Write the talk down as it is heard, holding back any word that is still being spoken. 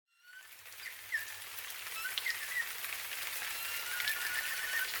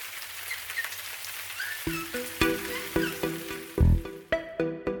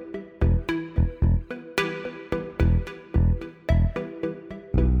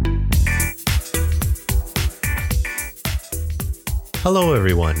Hello,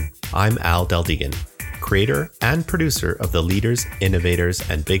 everyone. I'm Al Deldegan, creator and producer of the Leaders, Innovators,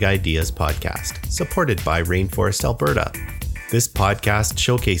 and Big Ideas podcast, supported by Rainforest Alberta. This podcast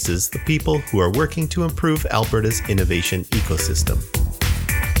showcases the people who are working to improve Alberta's innovation ecosystem.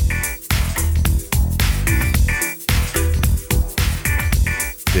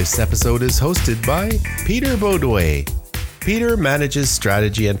 This episode is hosted by Peter Baudouin. Peter manages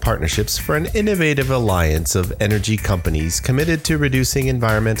strategy and partnerships for an innovative alliance of energy companies committed to reducing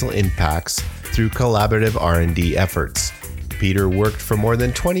environmental impacts through collaborative R&D efforts. Peter worked for more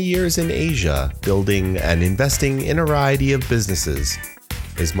than 20 years in Asia, building and investing in a variety of businesses.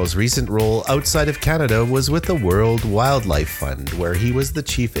 His most recent role outside of Canada was with the World Wildlife Fund, where he was the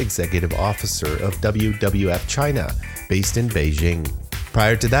Chief Executive Officer of WWF China, based in Beijing.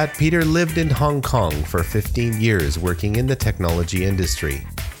 Prior to that, Peter lived in Hong Kong for 15 years working in the technology industry.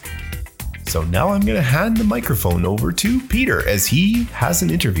 So now I'm going to hand the microphone over to Peter as he has an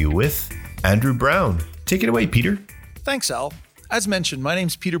interview with Andrew Brown. Take it away, Peter. Thanks, Al. As mentioned, my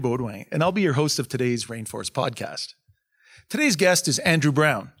name's Peter Baudouin, and I'll be your host of today's Rainforest podcast. Today's guest is Andrew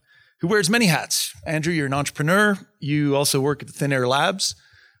Brown, who wears many hats. Andrew, you're an entrepreneur. You also work at the Thin Air Labs.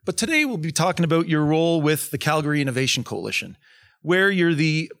 But today we'll be talking about your role with the Calgary Innovation Coalition, where you're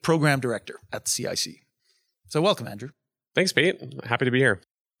the program director at the CIC. So welcome, Andrew. Thanks, Pete. Happy to be here.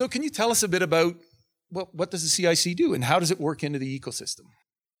 So can you tell us a bit about what does the CIC do and how does it work into the ecosystem?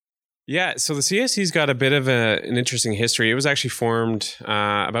 Yeah, so the CIC's got a bit of an interesting history. It was actually formed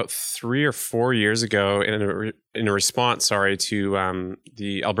about 3 or 4 years ago in a response, to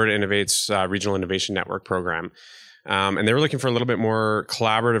the Alberta Innovates Regional Innovation Network program. And they were looking for a little bit more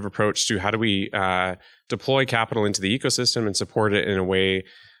collaborative approach to how do we deploy capital into the ecosystem and support it in a way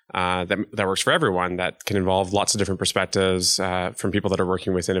that works for everyone, that can involve lots of different perspectives from people that are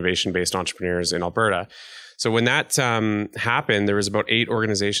working with innovation-based entrepreneurs in Alberta. So when that happened, there was about 8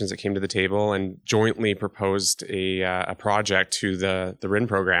 organizations that came to the table and jointly proposed a project to the RIN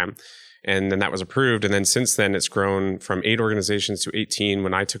program. And then that was approved. And then since then, it's grown from 8 organizations to 18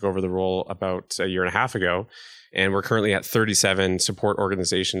 when I took over the role about a year and a half ago. And we're currently at 37 support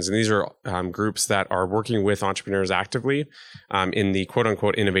organizations. And these are groups that are working with entrepreneurs actively in the quote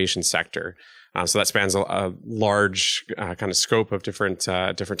unquote innovation sector. So that spans a large kind of scope of different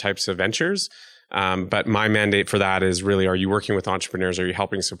types of ventures. But my mandate for that is really, are you working with entrepreneurs? Are you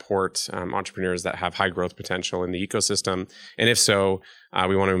helping support entrepreneurs that have high growth potential in the ecosystem? And if so,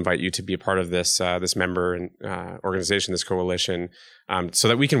 we want to invite you to be a part of this member and organization, this coalition, so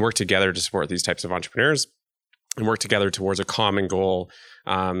that we can work together to support these types of entrepreneurs and work together towards a common goal.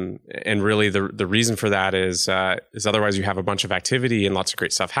 And really the reason for that is otherwise you have a bunch of activity and lots of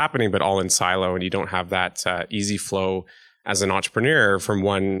great stuff happening, but all in silo, and you don't have that easy flow as an entrepreneur from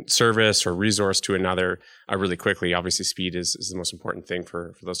one service or resource to another really quickly. Obviously, speed is the most important thing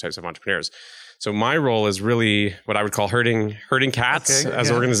for those types of entrepreneurs. So my role is really what I would call herding cats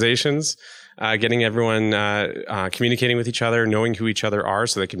as organizations, getting everyone communicating with each other, knowing who each other are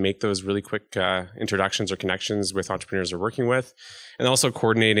so they can make those really quick introductions or connections with entrepreneurs they're working with, and also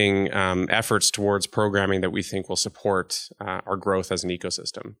coordinating efforts towards programming that we think will support our growth as an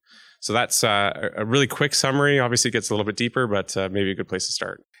ecosystem. So that's a really quick summary. Obviously, it gets a little bit deeper, but maybe a good place to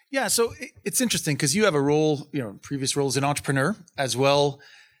start. Yeah, so it's interesting because you have a role, previous roles in entrepreneur as well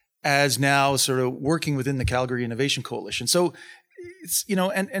as now sort of working within the Calgary Innovation Coalition. So it's,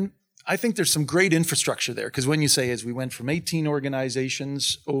 and I think there's some great infrastructure there, because when you say as we went from 18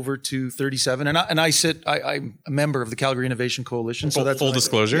 organizations over to 37, and I'm a member of the Calgary Innovation Coalition. So that's full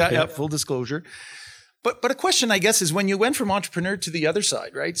disclosure. Yeah, full disclosure. But a question, I guess, is when you went from entrepreneur to the other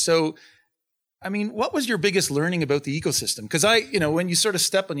side, right? So, I mean, what was your biggest learning about the ecosystem? Because when you sort of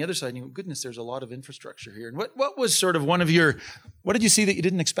step on the other side, you go, goodness, there's a lot of infrastructure here. And what was sort of what did you see that you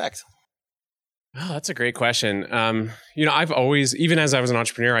didn't expect? Oh, that's a great question. I've always, even as I was an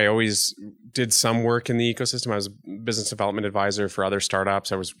entrepreneur, I always did some work in the ecosystem. I was a business development advisor for other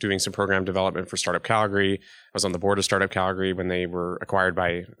startups. I was doing some program development for Startup Calgary. I was on the board of Startup Calgary when they were acquired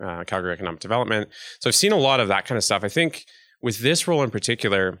by Calgary Economic Development. So I've seen a lot of that kind of stuff. I think with this role in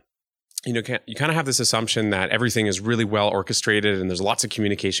particular, you kind of have this assumption that everything is really well orchestrated and there's lots of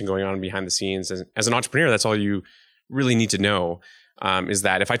communication going on behind the scenes. As an entrepreneur, that's all you really need to know. Is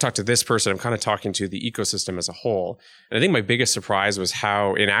that if I talk to this person, I'm kind of talking to the ecosystem as a whole. And I think my biggest surprise was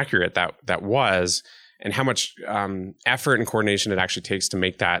how inaccurate that was, and how much effort and coordination it actually takes to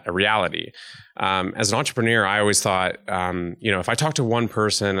make that a reality. As an entrepreneur, I always thought, if I talk to one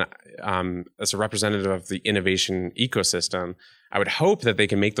person as a representative of the innovation ecosystem, I would hope that they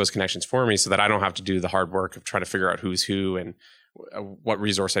can make those connections for me so that I don't have to do the hard work of trying to figure out who's who and what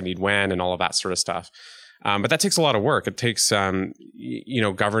resource I need when and all of that sort of stuff. But that takes a lot of work. It takes,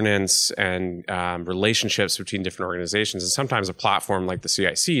 governance and relationships between different organizations, and sometimes a platform like the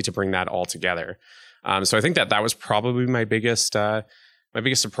CIC to bring that all together. So I think that was probably my biggest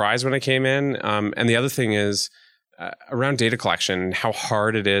surprise when I came in. And the other thing is around data collection, how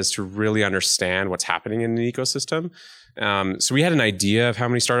hard it is to really understand what's happening in an ecosystem. So we had an idea of how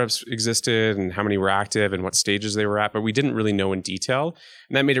many startups existed and how many were active and what stages they were at, but we didn't really know in detail.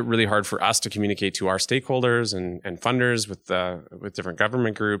 And that made it really hard for us to communicate to our stakeholders and funders with different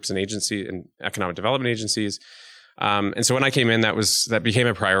government groups and agency and economic development agencies. And so when I came in, that became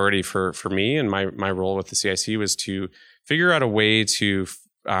a priority for me, and my role with the CIC was to figure out a way to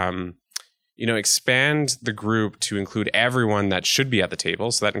expand the group to include everyone that should be at the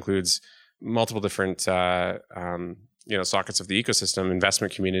table. So that includes multiple different sockets of the ecosystem: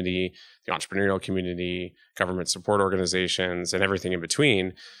 investment community, the entrepreneurial community, government support organizations, and everything in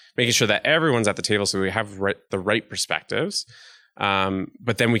between, making sure that everyone's at the table so we have the right perspectives.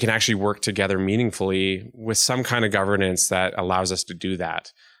 But then we can actually work together meaningfully with some kind of governance that allows us to do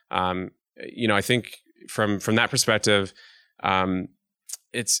that. I think from that perspective,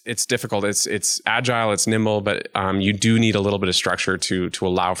 it's difficult. It's agile, it's nimble, but you do need a little bit of structure to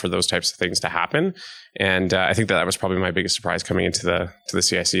allow for those types of things to happen. And I think that was probably my biggest surprise coming into the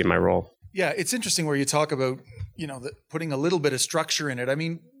CIC in my role. Yeah, it's interesting where you talk about putting a little bit of structure in it. I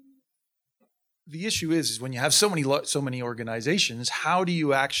mean, the issue is when you have so many organizations, how do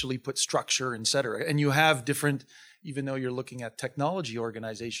you actually put structure, et cetera? And you have different. Even though you're looking at technology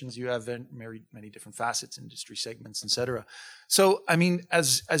organizations, you have many different facets, industry segments, et cetera. So, I mean,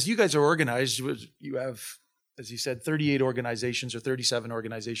 as you guys are organized, you have, as you said, 38 organizations or 37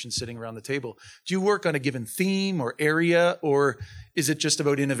 organizations sitting around the table. Do you work on a given theme or area, or is it just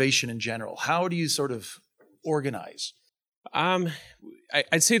about innovation in general? How do you sort of organize? I'd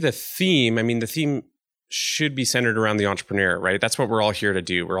say the theme should be centered around the entrepreneur, right? That's what we're all here to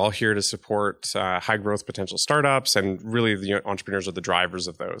do. We're all here to support high growth potential startups, and really the entrepreneurs are the drivers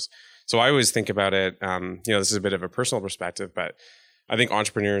of those. So I always think about it, this is a bit of a personal perspective, but I think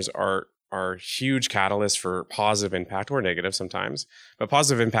entrepreneurs are huge catalysts for positive impact, or negative sometimes, but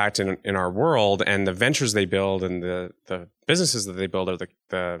positive impact in our world, and the ventures they build and the businesses that they build are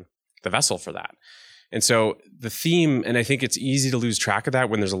the vessel for that. And so the theme, and I think it's easy to lose track of that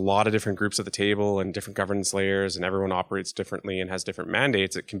when there's a lot of different groups at the table and different governance layers, and everyone operates differently and has different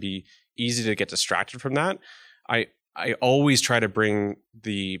mandates. It can be easy to get distracted from that. I always try to bring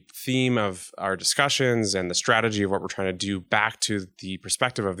the theme of our discussions and the strategy of what we're trying to do back to the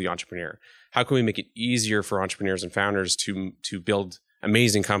perspective of the entrepreneur. How can we make it easier for entrepreneurs and founders to build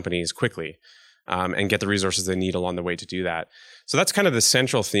amazing companies quickly? And get the resources they need along the way to do that. So that's kind of the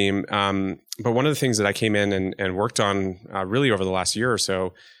central theme. But one of the things that I came in and worked on really over the last year or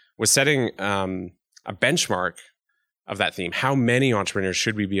so was setting a benchmark of that theme. How many entrepreneurs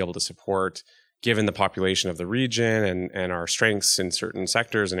should we be able to support given the population of the region and our strengths in certain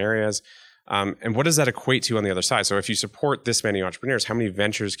sectors and areas? And what does that equate to on the other side? So if you support this many entrepreneurs, how many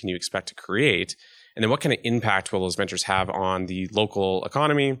ventures can you expect to create? And then what kind of impact will those ventures have on the local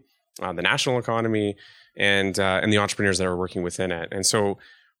economy, the national economy, and the entrepreneurs that are working within it? And so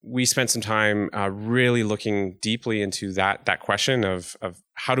we spent some time really looking deeply into that question of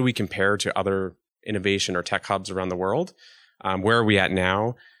how do we compare to other innovation or tech hubs around the world? Where are we at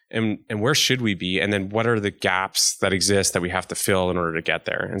now? And where should we be? And then what are the gaps that exist that we have to fill in order to get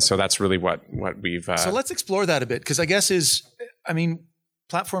there? And so that's really what we've... So let's explore that a bit, because I guess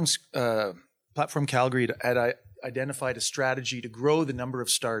Platform Calgary had identified a strategy to grow the number of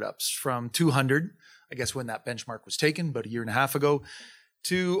startups from 200, I guess when that benchmark was taken, about a year and a half ago,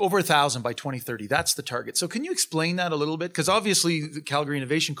 to over 1,000 by 2030. That's the target. So can you explain that a little bit? Because obviously the Calgary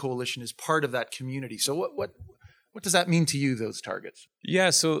Innovation Coalition is part of that community. So what does that mean to you, those targets?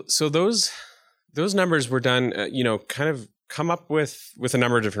 Yeah, so those numbers were done, kind of come up with a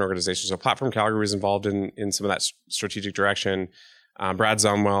number of different organizations. So Platform Calgary was involved in some of that strategic direction. Brad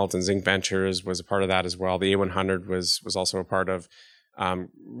Zumwalt and Zinc Ventures was a part of that as well. The A100 was also a part of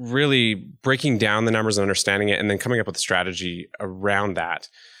really breaking down the numbers and understanding it, and then coming up with a strategy around that.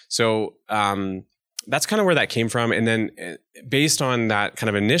 So that's kind of where that came from. And then based on that kind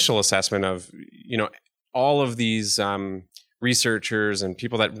of initial assessment of, all of these researchers and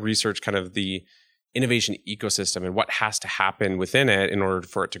people that research kind of the innovation ecosystem and what has to happen within it in order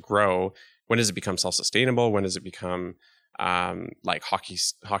for it to grow. When does it become self-sustainable? When does it become like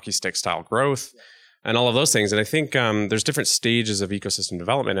hockey stick style growth and all of those things? And I think there's different stages of ecosystem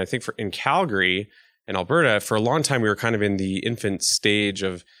development. I think in Calgary and Alberta, for a long time, we were kind of in the infant stage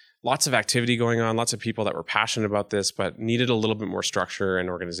of lots of activity going on, lots of people that were passionate about this, but needed a little bit more structure and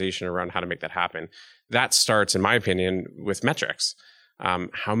organization around how to make that happen. That starts, in my opinion, with metrics.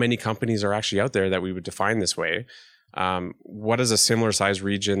 How many companies are actually out there that we would define this way? What does a similar size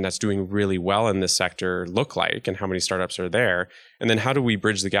region that's doing really well in this sector look like, and how many startups are there? And then how do we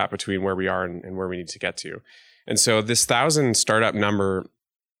bridge the gap between where we are and where we need to get to? And so this 1,000 startup number,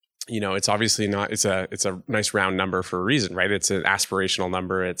 it's obviously not, it's a nice round number for a reason, right? It's an aspirational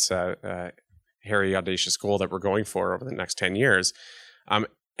number. It's a hairy, audacious goal that we're going for over the next 10 years. And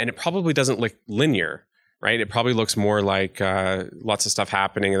it probably doesn't look linear, right? It probably looks more like lots of stuff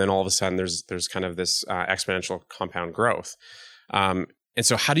happening, and then all of a sudden there's kind of this exponential compound growth. And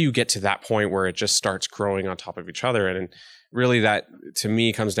so how do you get to that point where it just starts growing on top of each other? And really that, to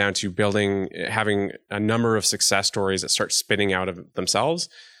me, comes down to having a number of success stories that start spinning out of themselves.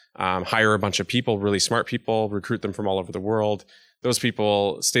 Hire a bunch of people, really smart people, recruit them from all over the world. Those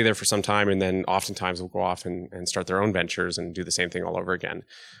people stay there for some time, and then oftentimes will go off and start their own ventures and do the same thing all over again.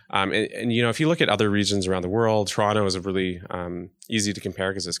 And if you look at other regions around the world, Toronto is a really easy to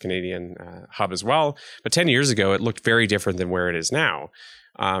compare because it's a Canadian hub as well. But 10 years ago, it looked very different than where it is now.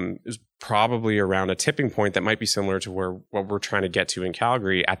 It was probably around a tipping point that might be similar to what we're trying to get to in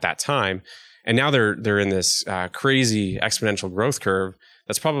Calgary at that time. And now they're in this crazy exponential growth curve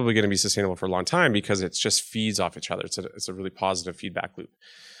that's probably going to be sustainable for a long time because it just feeds off each other. It's a really positive feedback loop.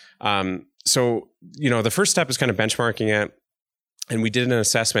 So the first step is kind of benchmarking it. And we did an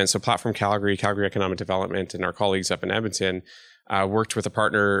assessment. So Platform Calgary, Calgary Economic Development, and our colleagues up in Edmonton worked with a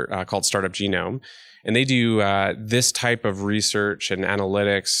partner called Startup Genome. And they do this type of research and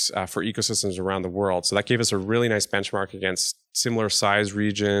analytics for ecosystems around the world. So that gave us a really nice benchmark against similar size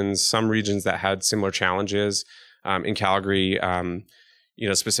regions, some regions that had similar challenges. In Calgary,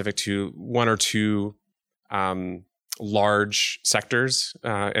 specific to one or two large sectors,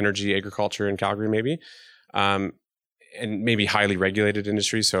 energy, agriculture in Calgary maybe, and maybe highly regulated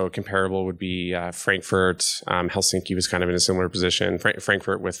industries. So comparable would be Frankfurt. Helsinki was kind of in a similar position.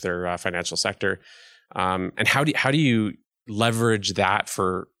 Frankfurt with their financial sector. And how do you leverage that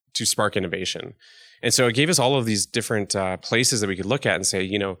to spark innovation? And so it gave us all of these different places that we could look at and say,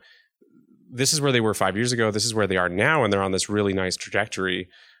 this is where they were 5 years ago. This is where they are now. And they're on this really nice trajectory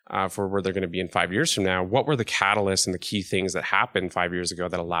for where they're going to be in 5 years from now. What were the catalysts and the key things that happened 5 years ago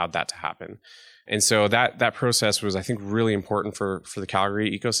that allowed that to happen? And so that process was, I think, really important for the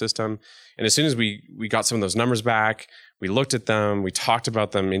Calgary ecosystem. And as soon as we got some of those numbers back, we looked at them, we talked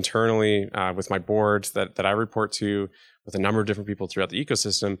about them internally with my board that I report to, with a number of different people throughout the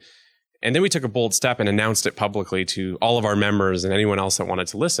ecosystem. And then we took a bold step and announced it publicly to all of our members and anyone else that wanted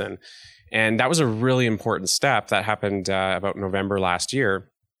to listen. And that was a really important step that happened about November last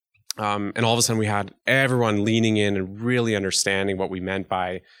year. And all of a sudden we had everyone leaning in and really understanding what we meant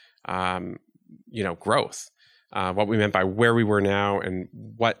by, growth, what we meant by where we were now and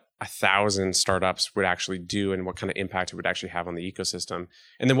what 1,000 startups would actually do and what kind of impact it would actually have on the ecosystem.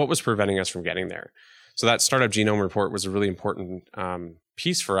 And then what was preventing us from getting there. So that Startup Genome report was a really important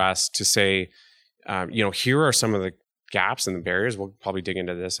piece for us to say, here are some of the gaps and the barriers. We'll probably dig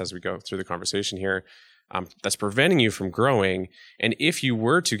into this as we go through the conversation here. That's preventing you from growing. And if you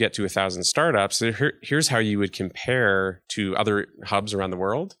were to get to 1,000 startups, here's how you would compare to other hubs around the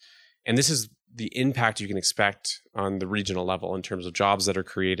world. And this is the impact you can expect on the regional level in terms of jobs that are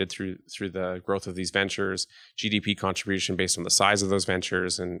created through the growth of these ventures, GDP contribution based on the size of those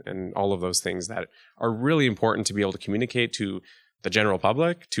ventures, and all of those things that are really important to be able to communicate to the general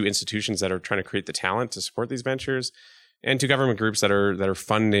public, to institutions that are trying to create the talent to support these ventures, and to government groups that are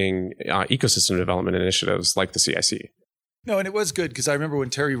funding ecosystem development initiatives like the CIC. No, and it was good because I remember when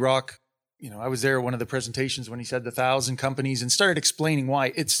Terry Rock, I was there at one of the presentations when he said the 1,000 companies and started explaining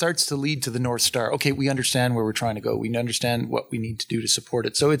why it starts to lead to the North Star. Okay, we understand where we're trying to go. We understand what we need to do to support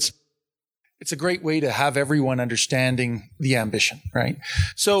it. So it's a great way to have everyone understanding the ambition, right?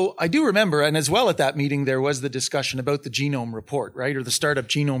 So I do remember, and as well at that meeting, there was the discussion about the genome report, right? Or the Startup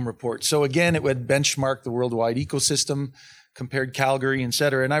Genome report. So again, it would benchmark the worldwide ecosystem, compared Calgary, et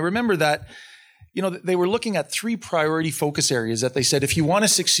cetera. And I remember that, they were looking at 3 priority focus areas that they said, if you want to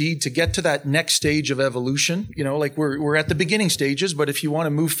succeed to get to that next stage of evolution, like we're at the beginning stages, but if you want to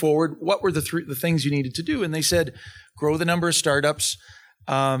move forward, what were the things you needed to do? And they said, grow the number of startups,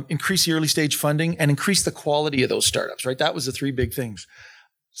 increase the early stage funding, and increase the quality of those startups, right? That was the 3 big things.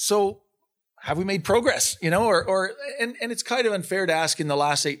 So have we made progress, and it's kind of unfair to ask in the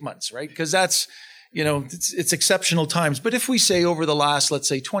last 8 months, right? Because that's, it's exceptional times. But if we say over the last, let's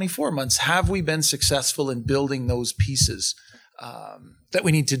say 24 months, have we been successful in building those pieces that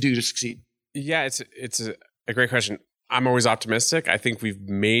we need to do to succeed? Yeah, it's a great question. I'm always optimistic. I think we've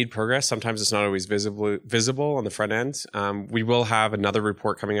made progress. Sometimes it's not always visible on the front end. We will have another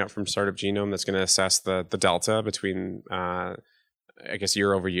report coming out from Startup Genome that's going to assess the delta between, I guess,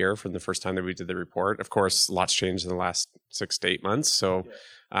 year over year from the first time that we did the report. Of course, lots changed in the last 6 to 8 months. So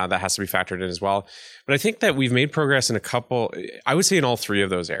that has to be factored in as well. But I think that we've made progress in a couple, I would say in all three of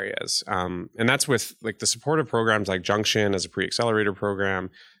those areas. And that's with like the supportive programs like Junction as a pre-accelerator program,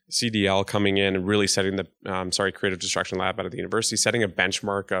 CDL coming in and really setting the Creative Destruction Lab out of the university, setting a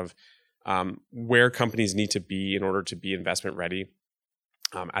benchmark of where companies need to be in order to be investment ready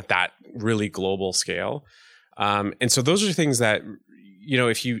at that really global scale. And so those are things that,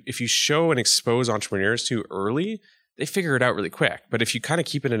 if you show and expose entrepreneurs to early, they figure it out really quick. But if you kind of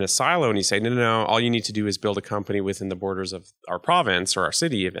keep it in a silo and you say, no, all you need to do is build a company within the borders of our province or our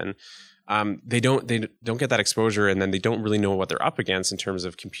city even, they don't get that exposure, and then they don't really know what they're up against in terms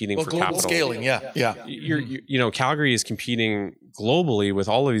of competing for global capital. Scaling, yeah. Calgary is competing globally with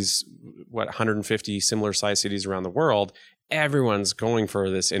all of these 150 similar sized cities around the world. Everyone's going for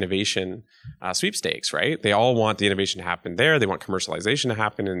this innovation sweepstakes, right? They all want the innovation to happen there. They want commercialization to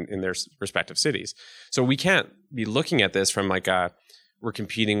happen in their respective cities. So we can't be looking at this from we're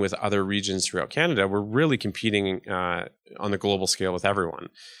competing with other regions throughout Canada. We're really competing on the global scale with everyone.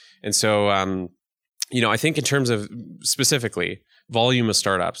 And so, I think in terms of specifically volume of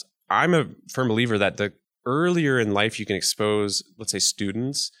startups, I'm a firm believer that the earlier in life you can expose, let's say,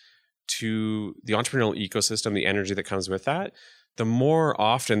 students to the entrepreneurial ecosystem, the energy that comes with that, the more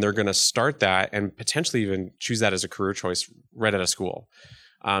often they're going to start that and potentially even choose that as a career choice right out of school.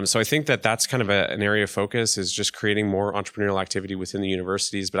 So I think that that's kind of an area of focus, is just creating more entrepreneurial activity within the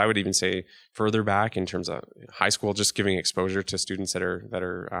universities. But I would even say further back in terms of high school, just giving exposure to students that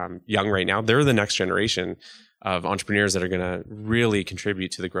are young right now. They're the next generation of entrepreneurs that are going to really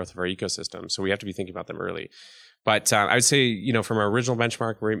contribute to the growth of our ecosystem. So we have to be thinking about them early. But I would say, from our original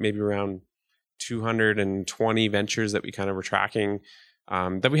benchmark, we're maybe around 220 ventures that we kind of were tracking.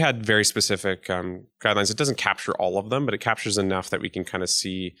 That we had very specific guidelines. It doesn't capture all of them, but it captures enough that we can kind of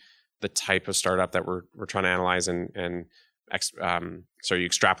see the type of startup that we're trying to analyze, so you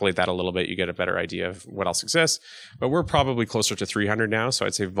extrapolate that a little bit, you get a better idea of what else exists. But we're probably closer to 300 now, so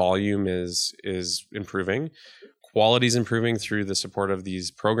I'd say volume is improving. Quality is improving through the support of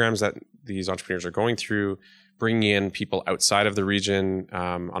these programs that these entrepreneurs are going through, bringing in people outside of the region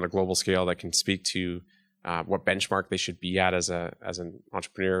on a global scale that can speak to what benchmark they should be at as an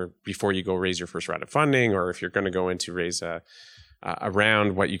entrepreneur before you go raise your first round of funding, or if you're going to go in to raise a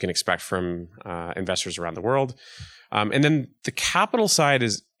round, what you can expect from investors around the world. And then the capital side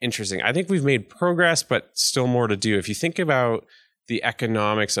is interesting. I think we've made progress, but still more to do. If you think about the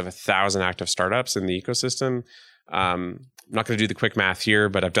economics of 1,000 active startups in the ecosystem, I'm not going to do the quick math here,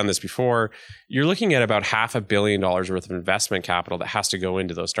 but I've done this before. You're looking at about $500 million worth of investment capital that has to go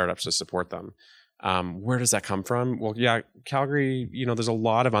into those startups to support them. Where does that come from? Well, yeah, Calgary, there's a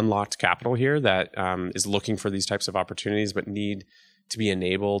lot of unlocked capital here that is looking for these types of opportunities, but need to be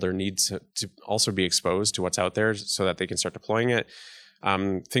enabled or need to also be exposed to what's out there so that they can start deploying it.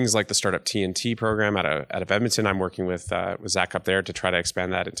 Things like the Startup TNT program out of Edmonton, I'm working with Zach up there to try to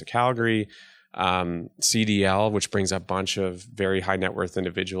expand that into Calgary. CDL, which brings a bunch of very high net worth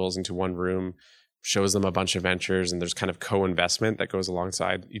individuals into one room, shows them a bunch of ventures, and there's kind of co-investment that goes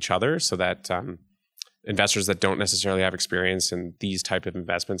alongside each other so that investors that don't necessarily have experience in these type of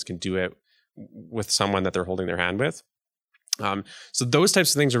investments can do it with someone that they're holding their hand with. So those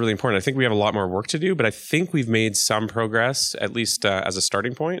types of things are really important. I think we have a lot more work to do, but I think we've made some progress, at least as a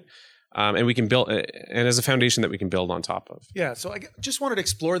starting point. And we can build, and as a foundation that we can build on top of. Yeah. So I just wanted to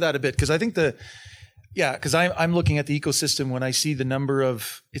explore that a bit, because I think because I'm looking at the ecosystem when I see the number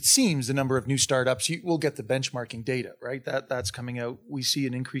of new startups. We'll get the benchmarking data, right? That's coming out. We see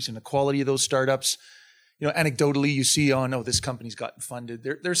an increase in the quality of those startups. Anecdotally, you see, this company's gotten funded.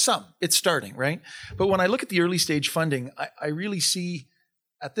 There's some. It's starting, right? But when I look at the early stage funding, I really see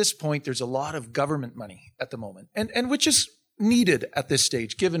at this point there's a lot of government money at the moment, and which is needed at this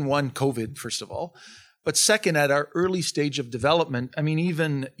stage, given one, COVID, first of all. But second, at our early stage of development, I mean,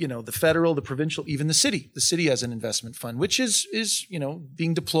 even, the federal, the provincial, even the city has an investment fund, which is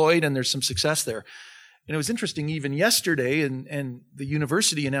being deployed, and there's some success there. And it was interesting, even yesterday, and the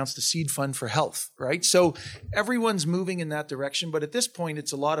university announced a seed fund for health, right? So everyone's moving in that direction. But at this point,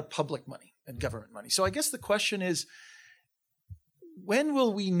 it's a lot of public money and government money. So I guess the question is, when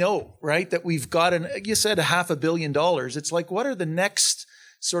will we know, right, that we've got you said $500 million. It's like, what are the next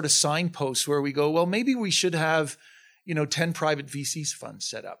sort of signposts where we go, well, maybe we should have, 10 private VCs funds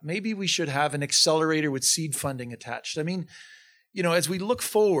set up. Maybe we should have an accelerator with seed funding attached. I mean, as we look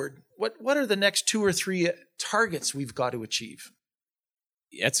forward, what are the next 2 or 3 targets we've got to achieve?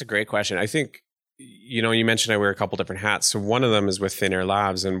 That's a great question. I think, you mentioned I wear a couple different hats. So one of them is with Thin Air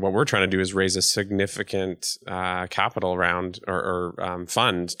Labs. And what we're trying to do is raise a significant capital round or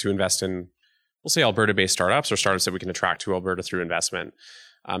fund to invest in, we'll say, Alberta-based startups or startups that we can attract to Alberta through investment.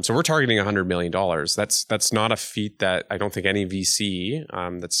 So we're targeting $100 million. That's not a feat that I don't think any VC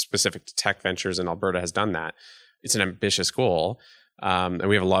that's specific to tech ventures in Alberta has done that. It's an ambitious goal. And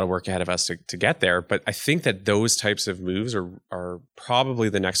we have a lot of work ahead of us to get there. But I think that those types of moves are probably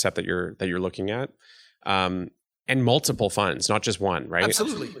the next step that you're looking at. And multiple funds, not just one, right?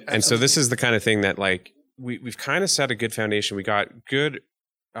 Absolutely. And so this is the kind of thing that we've kind of set a good foundation. We got good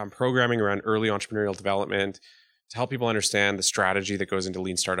programming around early entrepreneurial development to help people understand the strategy that goes into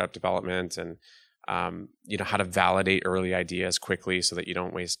lean startup development and how to validate early ideas quickly so that you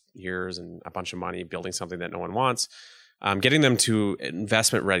don't waste years and a bunch of money building something that no one wants. Getting them to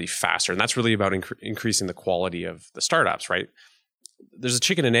investment ready faster. And that's really about increasing the quality of the startups, right? There's a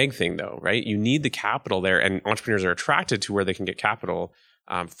chicken and egg thing though, right? You need the capital there, and entrepreneurs are attracted to where they can get capital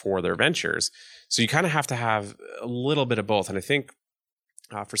for their ventures. So you kind of have to have a little bit of both. And I think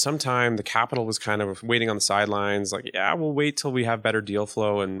for some time, the capital was kind of waiting on the sidelines, we'll wait till we have better deal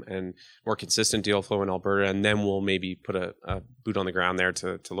flow and more consistent deal flow in Alberta, and then we'll maybe put a boot on the ground there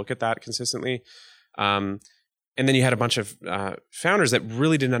to look at that consistently. And then you had a bunch of founders that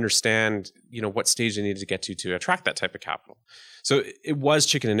really didn't understand, what stage they needed to get to attract that type of capital. So it was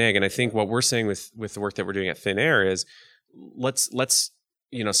chicken and egg. And I think what we're saying with the work that we're doing at Thin Air is let's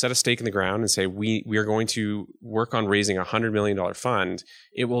set a stake in the ground and say we are going to work on raising a $100 million fund.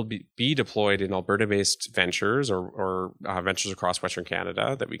 It will be deployed in Alberta-based ventures or ventures across Western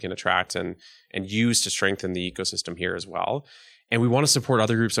Canada that we can attract and use to strengthen the ecosystem here as well. And we want to support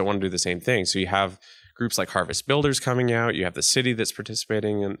other groups that want to do the same thing. So you have groups like Harvest Builders coming out. You have the city that's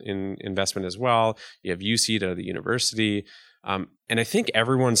participating in investment as well. You have UC to the university. And I think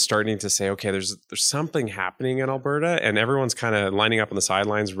everyone's starting to say, okay, there's something happening in Alberta, and everyone's kind of lining up on the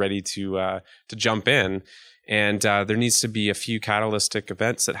sidelines ready to jump in. And there needs to be a few catalytic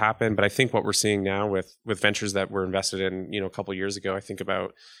events that happen. But I think what we're seeing now with ventures that were invested in, a couple of years ago, I think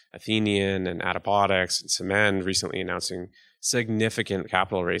about Athenian and Adipotics and Cement recently announcing significant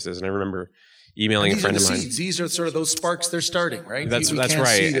capital raises. And I remember emailing a friend of mine. These are sort of those sparks they're starting, right? That's right.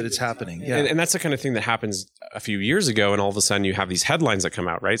 See that it's happening. Yeah. And that's the kind of thing that happens a few years ago, and all of a sudden you have these headlines that come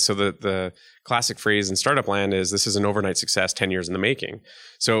out, right? So the classic phrase in startup land is this is an overnight success, 10 years in the making.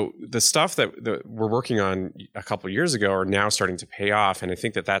 So the stuff that we're working on a couple of years ago are now starting to pay off. And I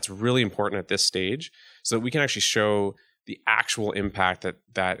think that that's really important at this stage so that we can actually show the actual impact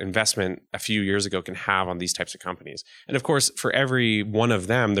that investment a few years ago can have on these types of companies. And of course, for every one of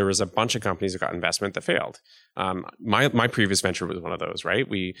them, there was a bunch of companies that got investment that failed. My previous venture was one of those, right?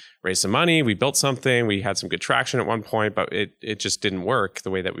 We raised some money, we built something, we had some good traction at one point, but it just didn't work the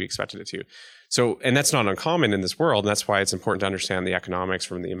way that we expected it to. So, and that's not uncommon in this world. And that's why it's important to understand the economics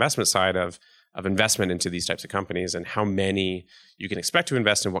from the investment side of investment into these types of companies and how many you can expect to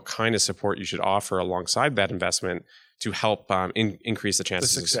invest in, what kind of support you should offer alongside that investment to help increase the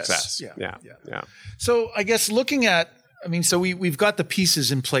chances of success. Yeah. So I guess we've got the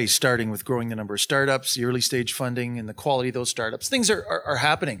pieces in place, starting with growing the number of startups, the early stage funding, and the quality of those startups. Things are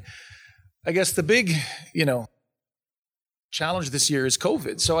happening. I guess the big, challenge this year is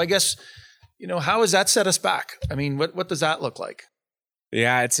COVID. So I guess, how has that set us back? I mean, what does that look like?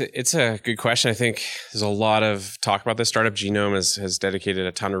 Yeah, it's a good question. I think there's a lot of talk about this. Startup Genome has dedicated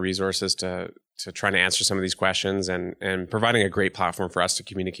a ton of resources to trying to answer some of these questions and providing a great platform for us to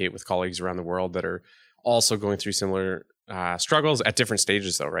communicate with colleagues around the world that are also going through similar struggles at different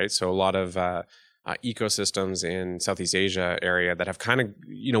stages though, right? So a lot of ecosystems in Southeast Asia area that have kind of,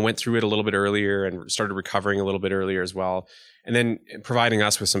 went through it a little bit earlier and started recovering a little bit earlier as well. And then providing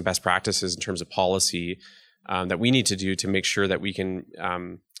us with some best practices in terms of policy that we need to do to make sure that we can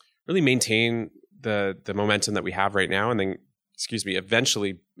really maintain the momentum that we have right now, and then,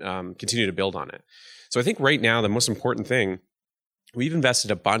 eventually continue to build on it. So I think right now the most important thing, we've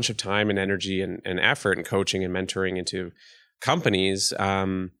invested a bunch of time and energy and effort and coaching and mentoring into companies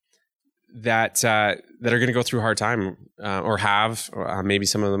that are going to go through a hard time or maybe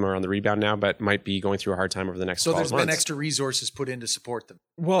some of them are on the rebound now, but might be going through a hard time over the next 12 months. So there's been extra resources put in to support them.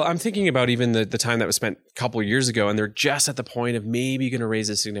 Well, I'm thinking about even the time that was spent a couple of years ago, and they're just at the point of maybe going to raise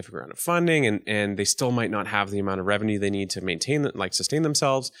a significant round of funding, and they still might not have the amount of revenue they need to sustain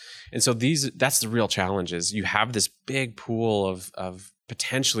themselves. And so that's the real challenge is you have this big pool of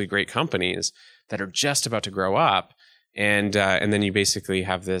potentially great companies that are just about to grow up. And then you basically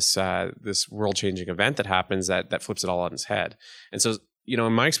have this world-changing event that happens that flips it all on its head. And so,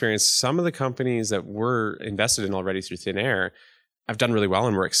 in my experience, some of the companies that were invested in already through Thin Air have done really well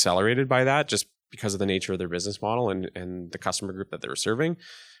and were accelerated by that just because of the nature of their business model and the customer group that they were serving.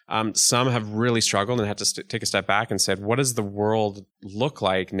 Some have really struggled and had to take a step back and said, what does the world look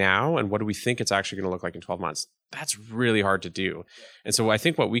like now? And what do we think it's actually going to look like in 12 months? That's really hard to do. And so I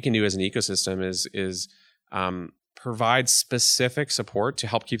think what we can do as an ecosystem is provide specific support to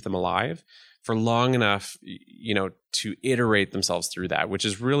help keep them alive for long enough, to iterate themselves through that, which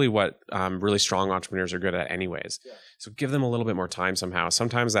is really what really strong entrepreneurs are good at anyways. Yeah. So give them a little bit more time somehow.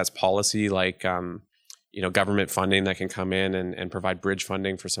 Sometimes that's policy like, government funding that can come in and provide bridge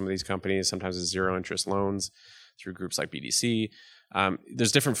funding for some of these companies. Sometimes it's zero interest loans through groups like BDC.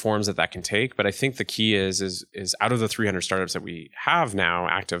 There's different forms that can take, but I think the key is out of the 300 startups that we have now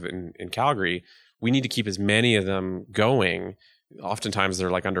active in Calgary, we need to keep as many of them going. Oftentimes they're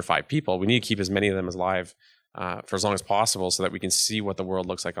like under 5 people. We need to keep as many of them as live for as long as possible so that we can see what the world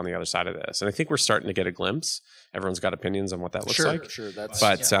looks like on the other side of this. And I think we're starting to get a glimpse. Everyone's got opinions on what that looks like. Sure.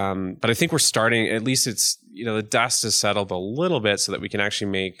 But I think we're starting, at least it's, the dust has settled a little bit so that we can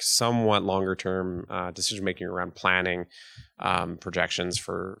actually make somewhat longer term decision-making around planning projections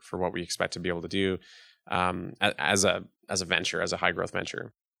for what we expect to be able to do as a venture, as a high growth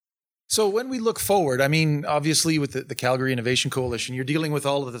venture. So when we look forward, I mean, obviously with the Calgary Innovation Coalition, you're dealing with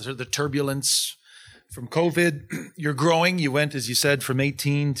all of the turbulence from COVID. You're growing. You went, as you said, from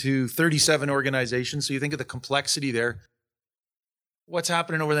 18 to 37 organizations. So you think of the complexity there. What's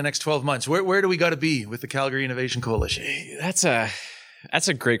happening over the next 12 months? Where do we got to be with the Calgary Innovation Coalition? That's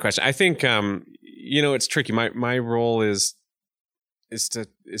a great question. I think it's tricky. My role is to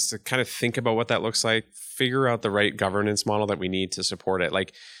kind of think about what that looks like, figure out the right governance model that we need to support it.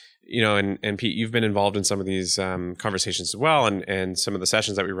 Like, and Pete, you've been involved in some of these conversations as well, and some of the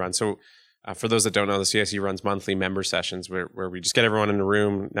sessions that we run. So for those that don't know, the CIC runs monthly member sessions where we just get everyone in a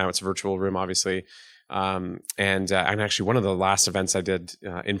room. Now it's a virtual room, obviously. And actually one of the last events I did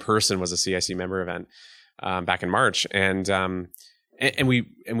in person was a CIC member event back in March. And we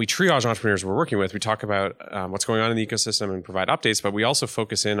triage entrepreneurs we're working with. We talk about what's going on in the ecosystem and provide updates, but we also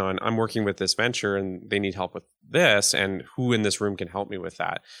focus in on, I'm working with this venture and they need help with this, and who in this room can help me with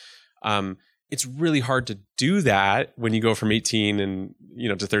that. It's really hard to do that when you go from 18 and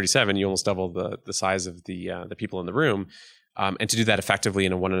to 37. You almost double the size of the people in the room, and to do that effectively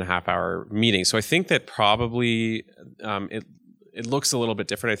in a 1.5 hour meeting. So I think that probably it looks a little bit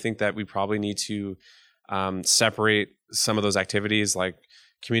different. I think that we probably need to separate some of those activities like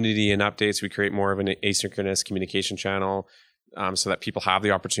community and updates. We create more of an asynchronous communication channel so that people have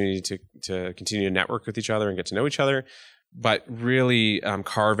the opportunity to continue to network with each other and get to know each other. But really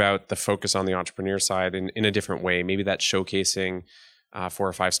carve out the focus on the entrepreneur side in a different way. Maybe that's showcasing 4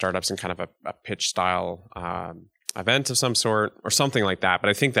 or 5 startups in kind of a pitch style event of some sort or something like that. But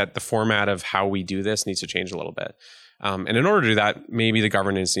I think that the format of how we do this needs to change a little bit. And in order to do that, maybe the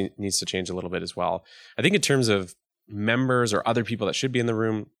governance needs to change a little bit as well. I think in terms of members or other people that should be in the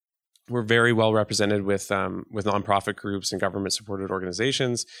room, we're very well represented with nonprofit groups and government supported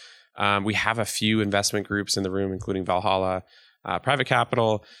organizations. We have a few investment groups in the room, including Valhalla Private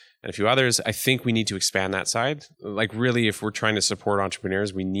Capital and a few others. I think we need to expand that side. Like really, if we're trying to support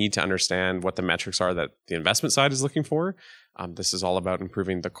entrepreneurs, we need to understand what the metrics are that the investment side is looking for. This is all about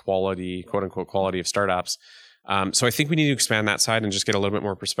improving the quality, quote unquote, quality of startups. So I think we need to expand that side and just get a little bit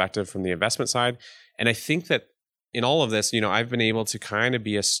more perspective from the investment side. And I think that in all of this, I've been able to kind of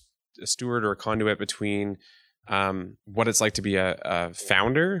be a steward or a conduit between what it's like to be a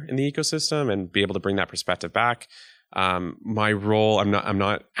founder in the ecosystem and be able to bring that perspective back. My role, I'm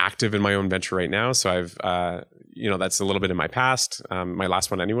not active in my own venture right now. So I've, that's a little bit in my past, my last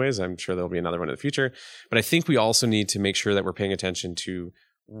one anyways. I'm sure there'll be another one in the future, but I think we also need to make sure that we're paying attention to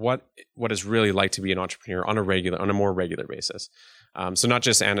what it's really like to be an entrepreneur on a more regular basis. So not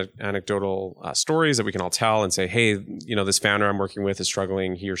just anecdotal stories that we can all tell and say, hey, this founder I'm working with is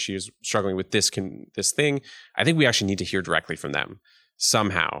struggling. He or she is struggling with this thing. I think we actually need to hear directly from them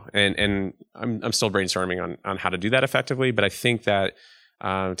somehow. And I'm still brainstorming on how to do that effectively. But I think that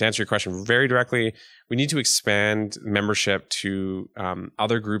to answer your question very directly, we need to expand membership to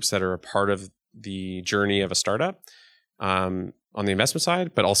other groups that are a part of the journey of a startup. On the investment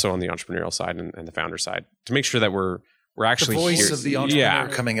side, but also on the entrepreneurial side and the founder side, to make sure that we're actually the voice of the entrepreneur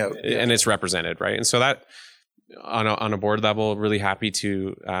coming out, and it's represented, right? And so that on a board level, really happy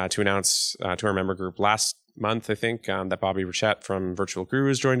to announce to our member group last month, I think that Bobby Richette from Virtual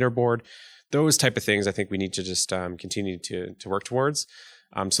Gurus joined our board. Those type of things, I think we need to just continue to work towards,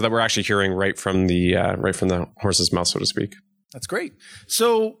 so that we're actually hearing right from the horse's mouth, so to speak. That's great.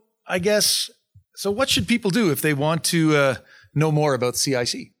 So I guess. So what should people do if they want to know more about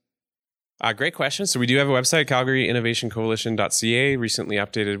CIC? Great question. So we do have a website, calgaryinnovationcoalition.ca, recently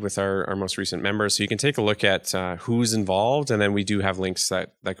updated with our most recent members. So you can take a look at who's involved. And then we do have links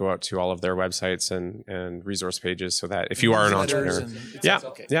that go out to all of their websites and resource pages so that if you are an entrepreneur.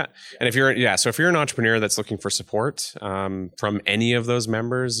 And if you're an entrepreneur that's looking for support from any of those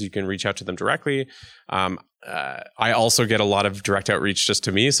members, you can reach out to them directly. I also get a lot of direct outreach just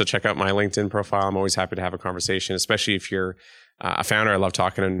to me. So check out my LinkedIn profile. I'm always happy to have a conversation, especially if you're a founder. I love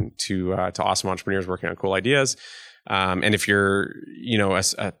talking to awesome entrepreneurs working on cool ideas. And if you're, a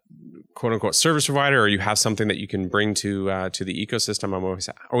quote unquote service provider, or you have something that you can bring to the ecosystem, I'm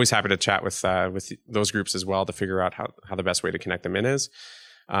always happy to chat with those groups as well to figure out how the best way to connect them in is.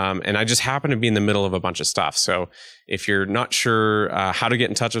 And I just happen to be in the middle of a bunch of stuff. So if you're not sure how to get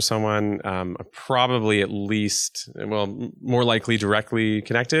in touch with someone, probably more likely directly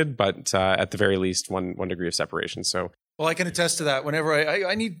connected, but at the very least, one degree of separation. So. Well, I can attest to that. Whenever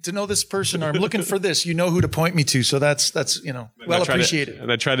I need to know this person or I'm looking for this, you know who to point me to. So that's well appreciated.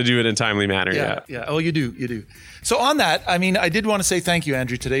 And I try to do it in a timely manner. Yeah. Oh, you do. So on that, I did want to say thank you,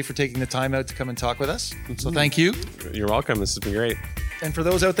 Andrew, today for taking the time out to come and talk with us. So thank you. You're welcome. This has been great. And for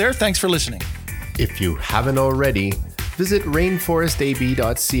those out there, thanks for listening. If you haven't already, visit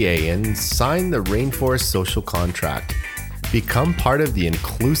rainforestab.ca and sign the Rainforest Social Contract. Become part of the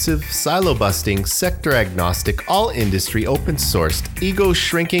inclusive, silo-busting, sector-agnostic, all-industry, open-sourced,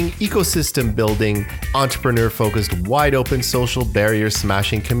 ego-shrinking, ecosystem-building, entrepreneur-focused, wide-open social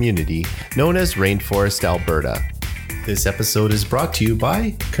barrier-smashing community known as Rainforest Alberta. This episode is brought to you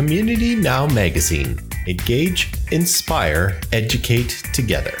by Community Now Magazine. Engage, inspire, educate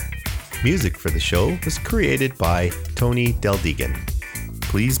together. Music for the show was created by Tony Del Deegan.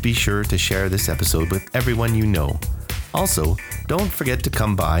 Please be sure to share this episode with everyone you know. Also, don't forget to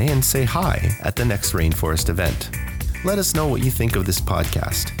come by and say hi at the next Rainforest event. Let us know what you think of this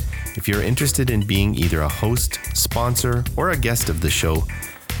podcast. If you're interested in being either a host, sponsor, or a guest of the show,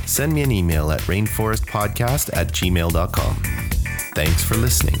 send me an email at rainforestpodcast@gmail.com. Thanks for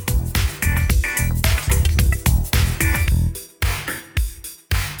listening.